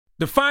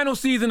The final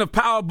season of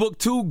Power Book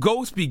 2,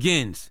 Ghost,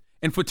 begins.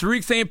 And for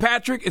Tariq St.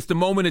 Patrick, it's the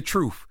moment of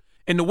truth.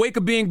 In the wake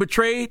of being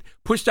betrayed,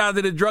 pushed out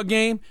of the drug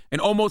game, and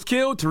almost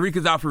killed, Tariq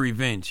is out for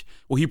revenge.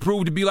 Will he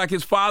prove to be like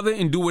his father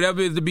and do whatever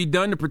is to be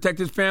done to protect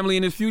his family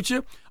and his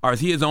future? Or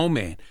is he his own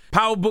man?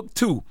 Power Book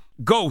 2,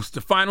 Ghost,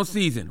 the final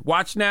season.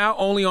 Watch now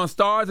only on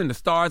Starz and the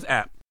Starz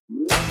app.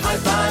 High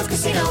Five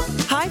Casino.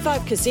 High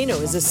Five Casino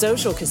is a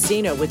social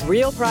casino with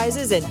real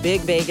prizes and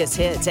big Vegas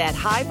hits at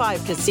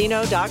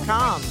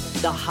highfivecasino.com.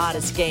 The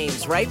hottest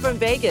games right from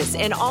Vegas,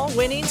 and all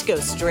winnings go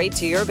straight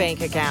to your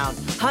bank account.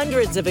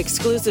 Hundreds of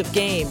exclusive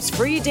games,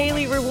 free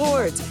daily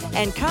rewards,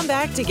 and come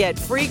back to get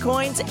free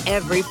coins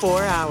every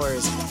 4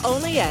 hours.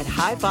 Only at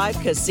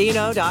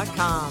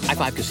highfivecasino.com. High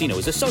Five Casino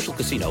is a social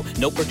casino.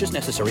 No purchase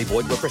necessary.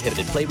 Void where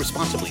prohibited. Play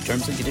responsibly.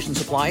 Terms and conditions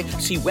apply.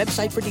 See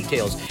website for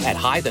details at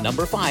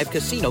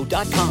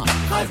high5casino.com.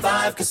 High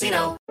Five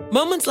Casino.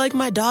 Moments like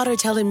my daughter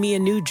telling me a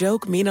new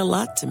joke mean a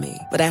lot to me.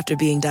 But after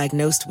being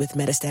diagnosed with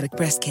metastatic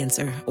breast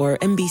cancer, or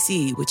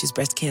MBC, which is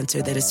breast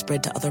cancer that is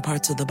spread to other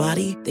parts of the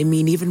body, they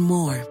mean even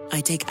more.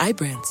 I take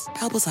Ibrance,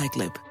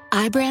 palbociclib.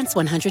 Ibrance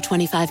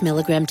 125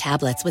 milligram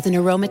tablets with an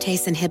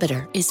aromatase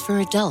inhibitor is for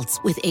adults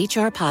with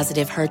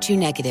HR-positive,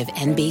 HER2-negative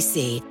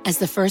MBC as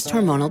the first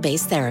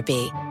hormonal-based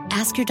therapy.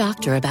 Ask your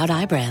doctor about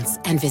Ibrance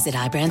and visit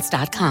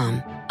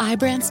Ibrance.com.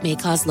 Ibrance may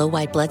cause low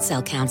white blood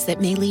cell counts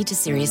that may lead to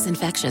serious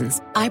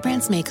infections.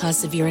 Ibrance may cause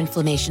severe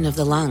inflammation of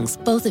the lungs.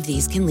 Both of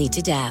these can lead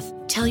to death.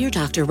 Tell your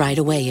doctor right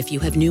away if you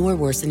have new or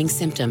worsening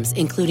symptoms,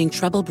 including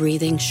trouble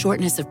breathing,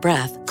 shortness of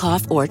breath,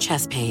 cough, or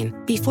chest pain.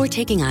 Before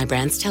taking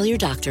Ibrance, tell your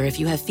doctor if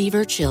you have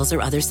fever, chills,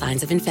 or other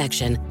signs of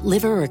infection,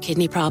 liver or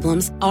kidney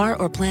problems, are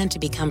or plan to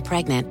become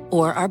pregnant,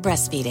 or are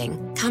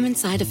breastfeeding. Common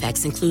side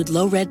effects include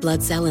low red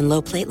blood cell and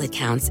low platelet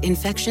counts,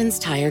 infections,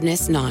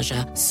 tiredness,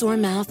 nausea, sore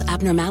mouth,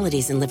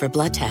 abnormalities in liver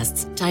blood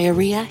tests,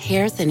 diarrhea,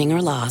 hair thinning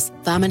or loss,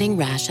 vomiting,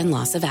 rash, and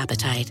loss of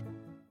appetite.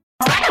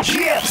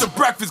 Yeah, it's the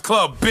Breakfast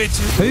Club,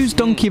 bitches. Who's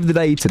Donkey of the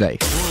Day today?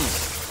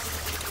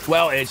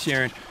 Well, Ed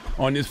Sheeran,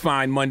 on this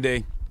fine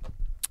Monday,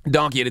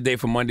 Donkey of the Day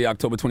for Monday,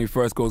 October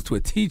 21st, goes to a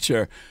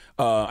teacher.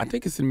 I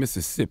think it's in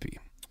Mississippi.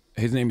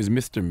 His name is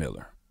Mr.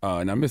 Miller.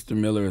 Now, Mr.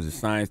 Miller is a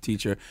science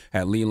teacher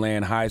at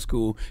Leland High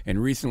School,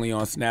 and recently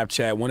on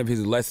Snapchat, one of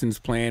his lessons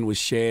planned was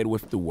shared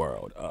with the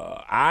world.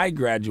 I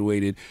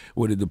graduated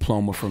with a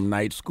diploma from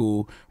Knight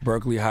School,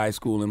 Berkeley High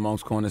School in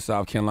Moncks Corner,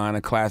 South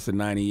Carolina, class of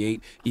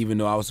 98, even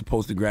though I was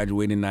supposed to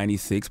graduate in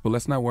 96, but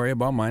let's not worry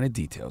about minor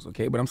details,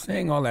 okay? But I'm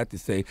saying all that to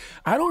say,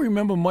 I don't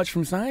remember much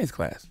from science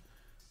class.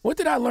 What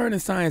did I learn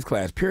in science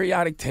class?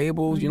 Periodic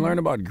tables, you learn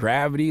about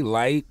gravity,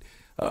 light.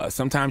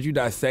 Sometimes you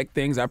dissect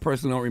things. I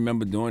personally don't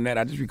remember doing that.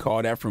 I just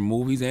recall that from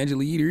movies.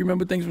 Angela Yee, do you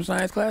remember things from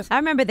science class? I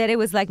remember that it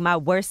was like my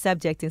worst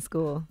subject in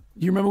school.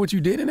 You remember what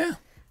you did in there?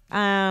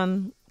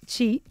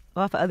 Cheat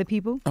off of other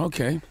people.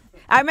 Okay.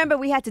 I remember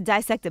we had to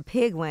dissect a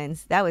pig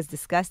once. That was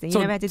disgusting. You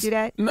never had to do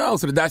that? No,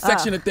 so the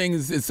dissection of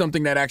things is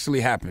something that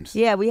actually happens.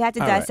 Yeah, we had to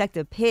dissect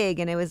a pig,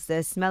 and it was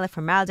the smell of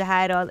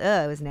formaldehyde.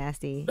 It was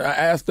nasty. I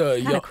asked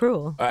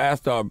cruel. I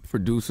asked our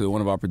producer,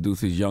 one of our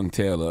producers, Young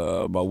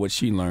Taylor, about what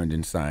she learned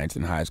in science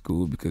in high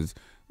school, because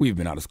we've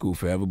been out of school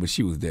forever, but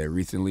she was there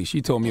recently.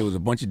 She told me it was a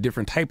bunch of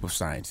different type of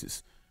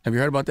sciences. Have you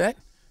heard about that?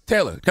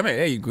 Taylor, come here.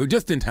 There you go,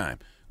 just in time.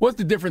 What's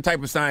the different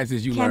type of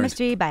sciences you learned?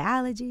 Chemistry,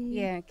 biology.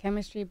 Yeah,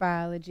 chemistry,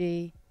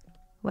 biology.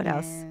 What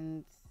else?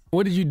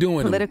 What did you do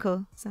in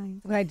political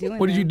science? What I do in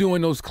What did you do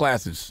in those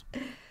classes?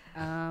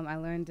 I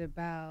learned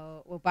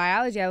about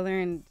biology. I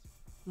learned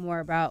more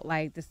about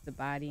like just the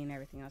body and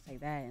everything else like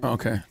that. And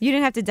Okay. You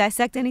didn't have to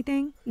dissect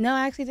anything? No,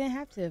 I actually didn't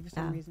have to for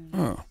some reason.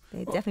 Oh.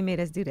 They definitely made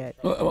us do that.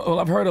 Well,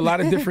 I've heard a lot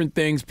of different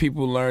things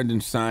people learned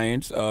in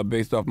science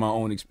based off my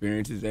own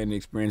experiences and the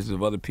experiences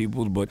of other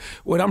people. But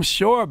what I'm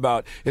sure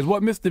about is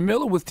what Mr.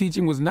 Miller was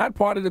teaching was not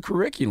part of the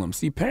curriculum.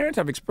 See, parents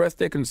have expressed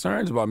their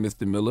concerns about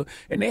Mr. Miller,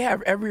 and they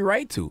have every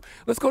right to.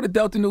 Let's go to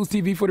Delta News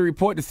TV for the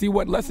report to see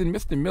what lesson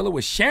Mr. Miller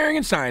was sharing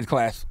in science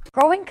class.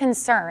 Growing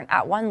concern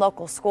at one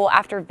local school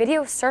after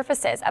video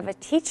surfaces of a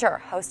teacher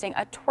hosting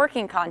a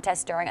twerking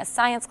contest during a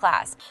science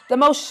class. The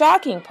most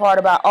shocking part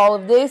about all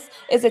of this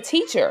is a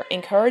teacher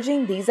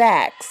encouraging these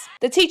acts.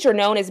 The teacher,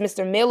 known as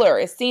Mr. Miller,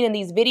 is seen in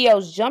these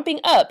videos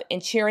jumping up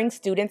and cheering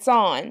students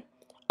on,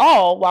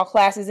 all while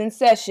class is in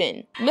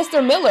session.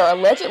 Mr. Miller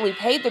allegedly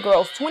paid the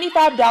girls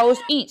 $25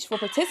 each for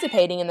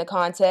participating in the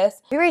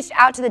contest. We reached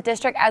out to the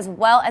district as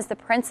well as the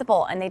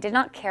principal, and they did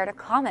not care to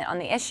comment on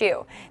the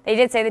issue. They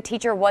did say the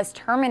teacher was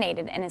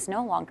terminated and is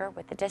no longer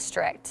with the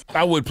district.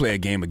 I would play a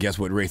game of guess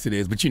what race it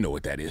is, but you know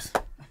what that is.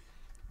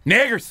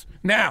 Niggers!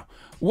 Now,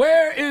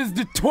 where is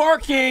the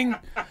twerking?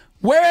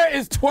 Where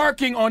is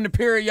twerking on the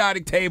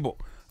periodic table?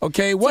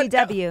 Okay, what?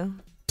 TW.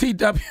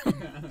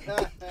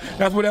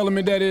 That's what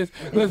element that is.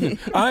 Listen,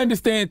 I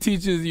understand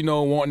teachers,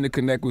 wanting to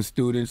connect with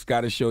students,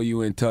 got to show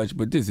you in touch,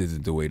 but this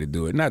isn't the way to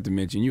do it. Not to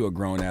mention, you're a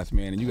grown-ass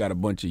man, and you got a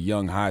bunch of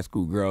young high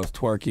school girls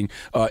twerking.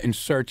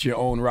 Insert your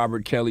own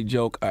Robert Kelly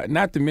joke.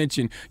 Not to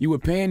mention, you were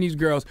paying these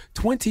girls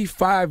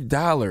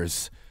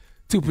 $25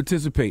 to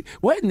participate.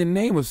 What in the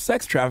name of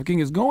sex trafficking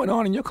is going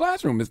on in your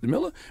classroom, Mr.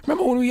 Miller?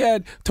 Remember when we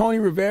had Tony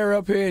Rivera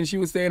up here and she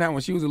was saying how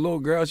when she was a little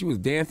girl, she was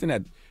dancing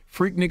at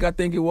Freaknik, I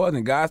think it was,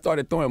 and guys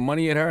started throwing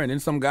money at her, and then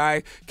some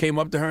guy came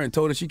up to her and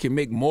told her she could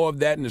make more of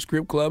that in the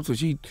strip club, so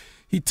he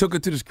took her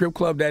to the strip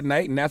club that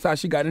night, and that's how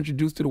she got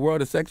introduced to the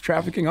world of sex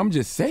trafficking. I'm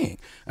just saying,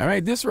 all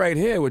right, this right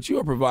here, what you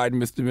are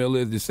providing, Mr. Miller,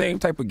 is the same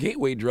type of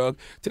gateway drug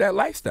to that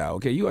lifestyle,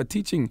 okay? You are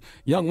teaching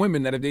young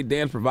women that if they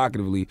dance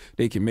provocatively,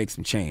 they can make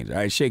some change, all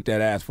right? Shake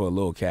that ass for a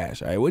little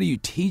cash, all right? What are you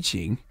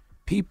teaching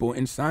people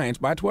in science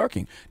by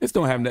twerking? This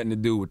don't have nothing to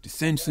do with the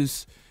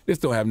census. This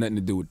don't have nothing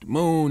to do with the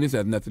moon. This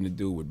has nothing to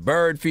do with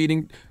bird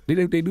feeding.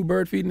 Did they do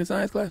bird feeding in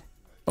science class?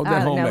 Oh,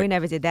 no, we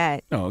never did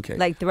that. Oh, okay.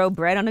 Like throw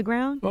bread on the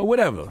ground? Well,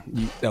 whatever.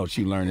 That what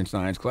you learned in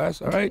science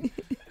class, all right?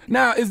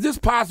 Now, is this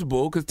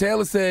possible? Because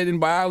Taylor said in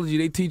biology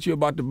they teach you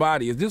about the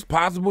body. Is this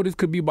possible this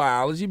could be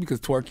biology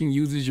because twerking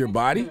uses your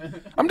body?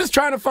 I'm just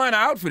trying to find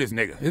out for this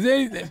nigga. Is there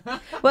anything?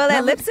 Well,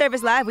 at Lip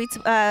Service Live, we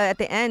at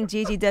the end,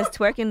 Gigi does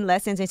twerking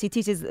lessons, and she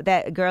teaches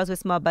that girls with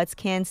small butts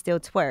can still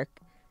twerk.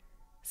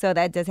 So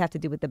that does have to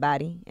do with the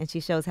body, and she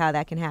shows how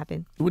that can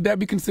happen. Would that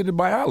be considered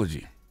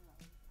biology?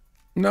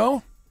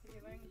 No?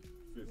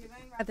 You're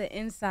learning about the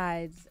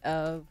insides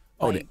of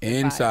the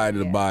inside of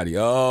the body.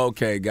 Oh,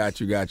 okay, got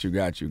you.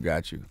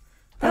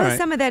 All right.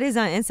 Some of that is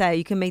on the inside.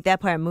 You can make that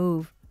part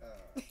move.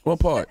 What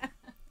part?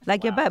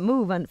 Like your butt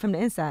move from the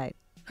inside.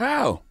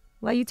 How?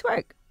 While you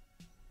twerk.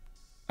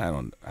 I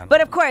don't But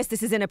know. of course,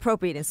 this is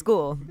inappropriate in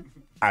school.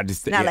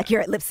 Not like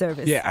you're at Lip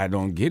Service. Yeah, I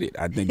don't get it.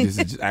 I think this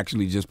is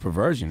actually just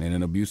perversion and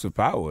an abuse of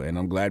power, and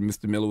I'm glad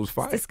Mr. Miller was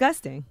fired. It's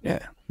disgusting. Yeah,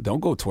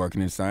 don't go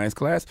twerking in science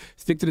class.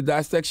 Stick to the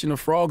dissection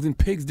of frogs and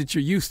pigs that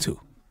you're used to.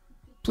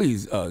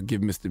 Please give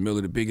Mr.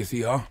 Miller the biggest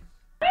hee-haw.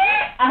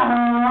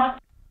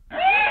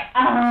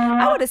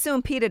 I would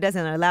assume Peter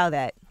doesn't allow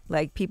that,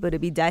 like people to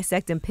be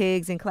dissecting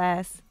pigs in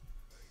class.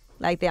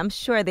 Like I'm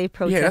sure they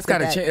protested. Yeah, that's got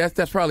to change.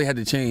 That's probably had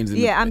to change.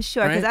 Yeah, I'm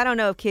sure because right? I don't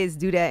know if kids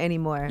do that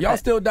anymore. Y'all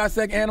still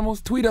dissect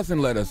animals? Tweet us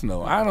and let us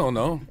know. I don't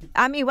know.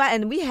 I mean, why?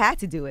 And we had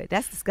to do it.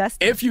 That's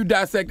disgusting. If you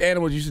dissect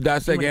animals, you should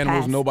dissect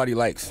animals nobody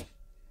likes,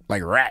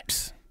 like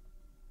rats.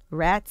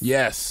 Rats?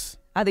 Yes.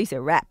 I thought you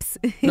said raps.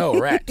 No,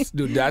 rats.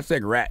 Dude,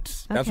 dissect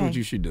rats. That's what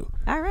you should do.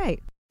 All right.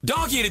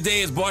 Donkey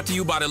Today is brought to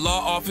you by the law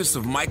office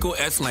of Michael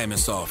S.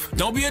 Lamonsoff.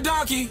 Don't be a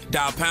donkey.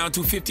 Dial pound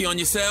 250 on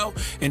your cell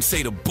and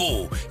say the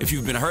bull if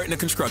you've been hurt in a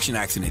construction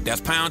accident.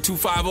 That's pound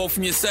 250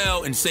 from your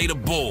cell and say the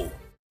bull.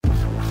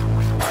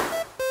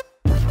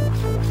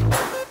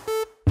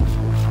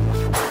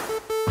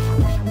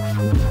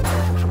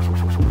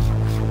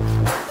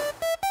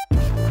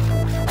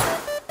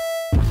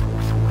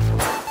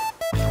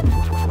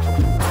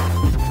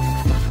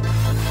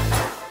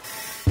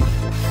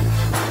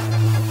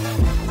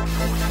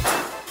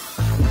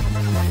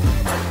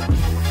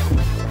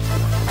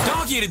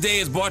 Today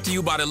is brought to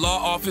you by the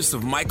law office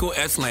of Michael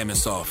S.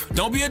 Lamonsoff.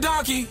 Don't be a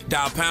donkey.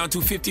 Dial pound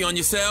 250 on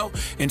your cell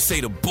and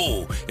say the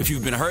bull if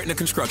you've been hurt in a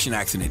construction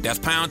accident. That's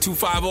pound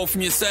 250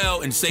 from your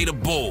cell and say the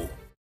bull.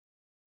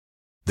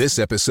 This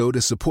episode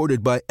is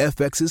supported by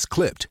FX's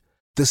Clipped,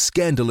 the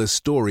scandalous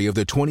story of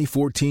the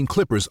 2014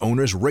 Clippers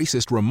owner's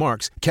racist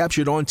remarks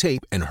captured on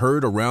tape and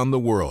heard around the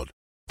world.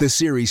 The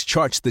series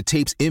charts the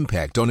tape's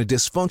impact on a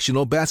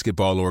dysfunctional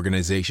basketball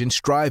organization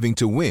striving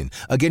to win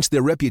against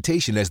their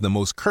reputation as the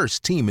most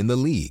cursed team in the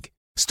league.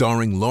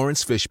 Starring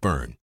Lawrence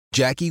Fishburne,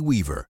 Jackie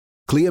Weaver,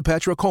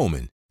 Cleopatra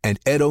Coleman, and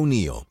Ed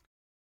O'Neill.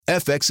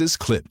 FX's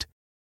Clipped.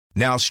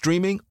 Now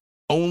streaming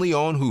only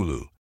on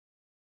Hulu.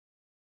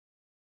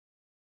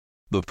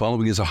 The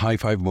following is a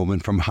high-five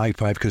moment from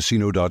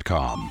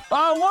highfivecasino.com.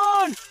 I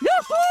won!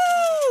 Yahoo!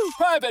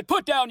 Private,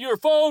 put down your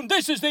phone.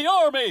 This is the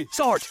Army.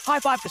 Sarge, High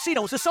Five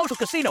Casino is a social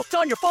casino. It's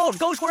on your phone.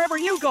 Goes wherever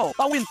you go.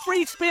 I win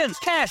free spins,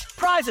 cash,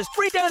 prizes,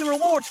 free daily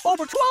rewards,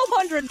 over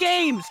 1,200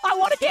 games. I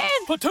won again.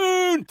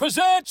 Platoon,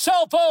 present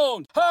cell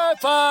phone. High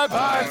Five.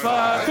 High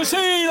Five.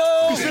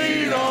 Casino.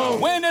 Casino.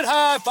 Win at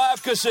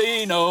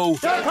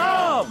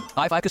highfivecasino.com.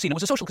 High Five Casino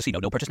is a social casino.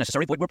 No purchase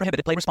necessary. Void where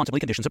prohibited. Play responsibly.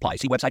 Conditions apply.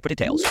 See website for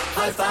details.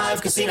 High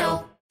Five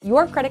Casino.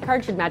 Your credit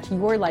card should match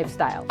your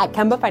lifestyle. At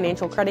Kemba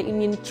Financial Credit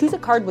Union, choose a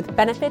card with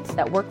benefits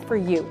that work for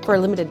you. For a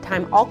limited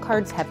time, all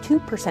cards have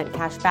 2%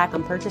 cash back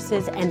on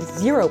purchases and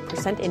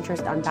 0%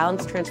 interest on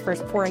balance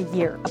transfers for a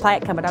year. Apply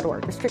at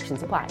Kemba.org.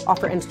 Restrictions apply.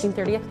 Offer ends June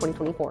 30th,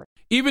 2024.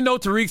 Even though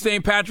Tariq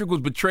St. Patrick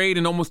was betrayed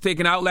and almost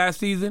taken out last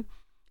season,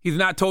 he's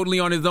not totally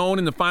on his own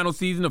in the final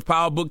season of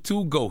Power Book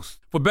 2 Ghost.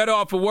 For better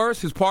or for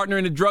worse, his partner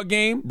in the drug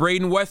game,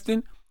 Braden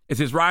Weston, is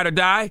his ride or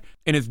die,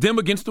 and it's them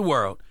against the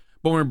world.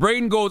 But when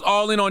Braden goes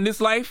all in on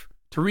this life,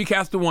 Tariq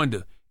has to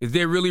wonder, is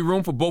there really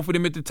room for both of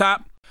them at the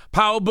top?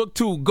 Power Book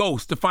 2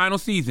 Ghost, the final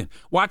season.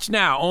 Watch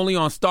now, only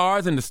on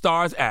Starz and the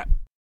Starz app.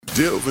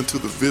 Delve into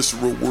the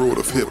visceral world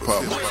of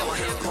hip-hop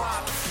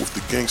with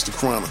the Gangster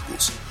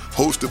Chronicles,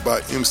 hosted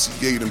by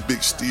MC8 and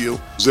Big Steel.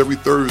 It's every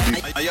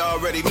Thursday. I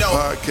already a know.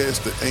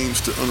 podcast that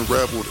aims to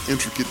unravel the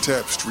intricate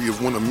tapestry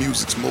of one of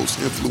music's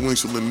most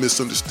influential and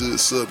misunderstood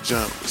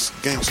subgenres,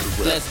 gangster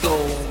rap. Let's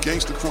go.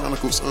 Gangster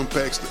Chronicles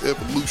unpacks the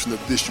evolution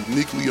of this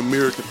uniquely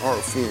American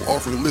art form,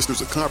 offering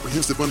listeners a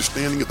comprehensive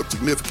understanding of the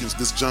significance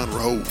this genre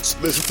holds.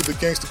 Listen to the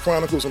Gangster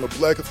Chronicles on the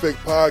Black Effect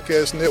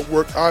Podcast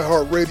Network,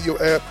 iHeartRadio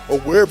app, or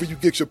wherever you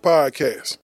get your podcasts.